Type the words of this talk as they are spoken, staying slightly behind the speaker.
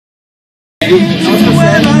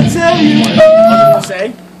when I tell you. What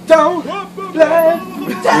say? Don't lie.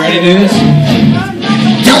 Ready to do this?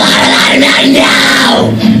 Don't lie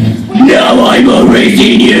now! Now I'm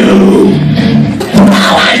erasing you!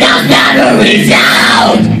 Now I don't batteries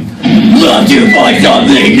out! Love to find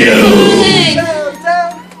something new!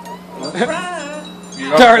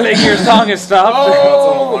 Darling, your song has stopped.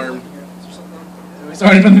 Oh. We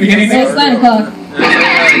started from the beginning. It's 9 o'clock.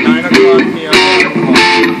 9 o'clock p.m.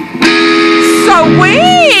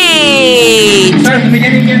 Sweet! Start from the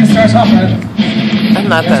beginning again. It starts off right. I'm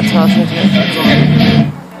not that talented yet.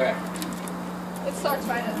 It starts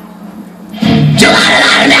right now.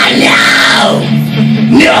 Now!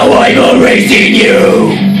 Now I'm erasing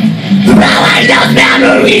you! Now I don't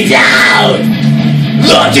memories out!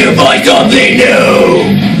 Love to find something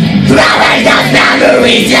new! Now I don't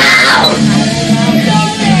memories out!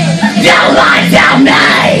 Don't lie to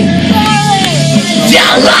me!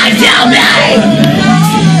 Don't lie to me!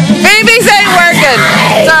 Pheabies ain't working!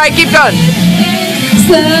 Sorry, keep going.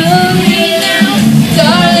 Slowly now,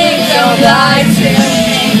 darling, don't lie to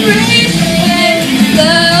me. Breathe in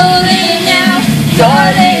slowly now,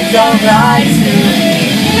 darling, don't lie to me.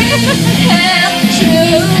 Have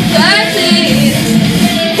true God, please.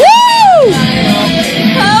 Woo!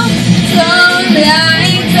 Oh, don't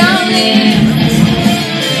lie, don't leave.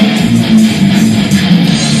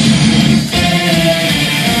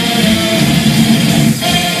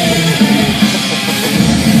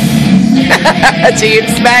 Keep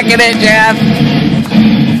smacking it, Jeff.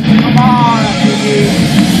 Come on.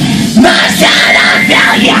 My son of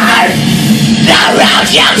failure! The road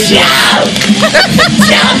you show!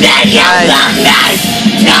 Tell me you love me!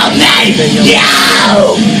 Tell me you!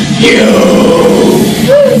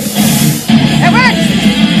 It works!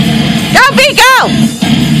 Go, Pete, go!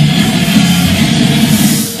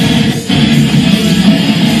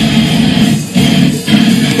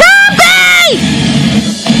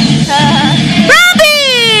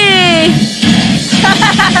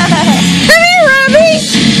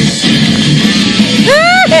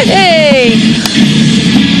 Hey!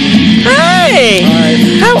 Hey!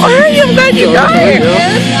 How are you? I'm glad you got here.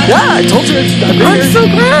 Yeah, I told you. I'm so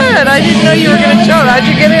glad. I didn't know you were going to show. How'd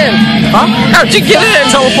you get in? Huh? How'd you get in?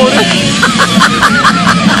 Teleporter.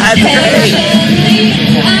 That's great.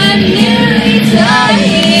 I'm nearly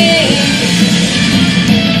dying.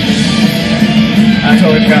 I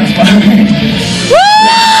totally forgot spot.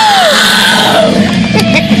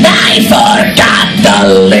 I forgot the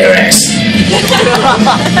lyrics!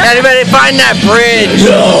 Anybody find that bridge?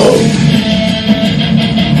 No!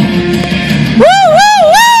 Woo, woo,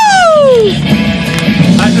 woo!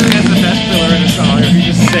 I think that's the best filler in the song. If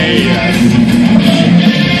you just say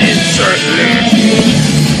insert lyrics.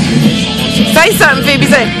 Say something, Phoebe.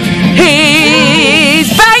 Say,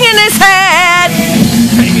 he's banging his head.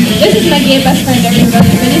 This is my gay best friend, everybody.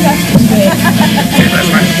 Really actually great.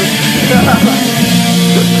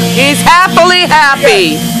 He's happily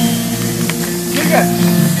happy.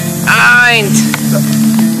 Ain't.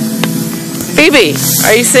 Phoebe,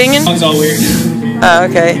 are you singing? Song's all weird. Oh,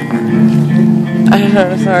 okay.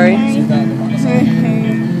 Sorry.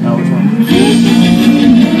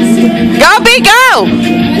 Go, B, go!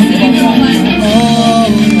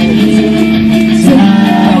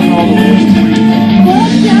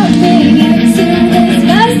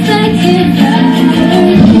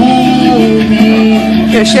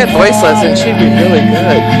 Yeah, she had voice lessons. She'd be really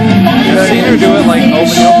good. I've seen her do it like open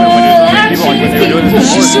when you're people like when they were doing this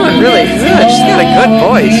before. She's doing really good. She's got a good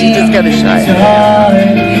voice. She just got to shine.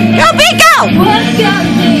 Go, B, go! Woo!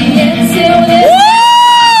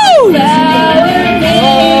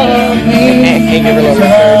 Can't give her a little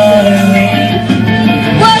bit.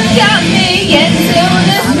 What got me into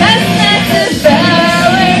this mess that's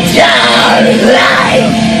devouring?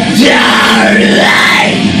 Darling!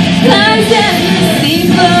 Darling! Times and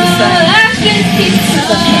deceitful actions keep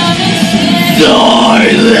coming.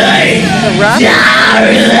 Darling!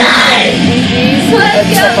 Darling! What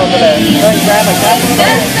got me into Grab a couple.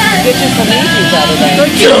 Get you some easies out of there.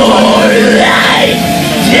 Darling!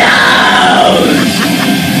 Down!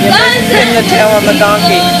 Pin the tail on the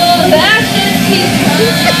donkey. actions keep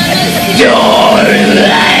coming. Darling!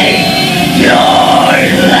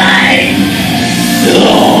 Darling!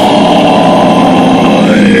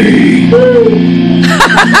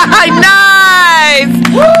 Nice!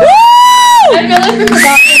 Woo! I feel like we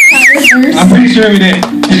forgot this kind of verse. I'm pretty sure we did.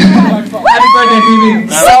 Happy birthday, Phoebe.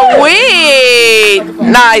 Sweet!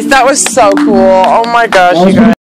 Nice. That was so cool. Oh my gosh, you guys.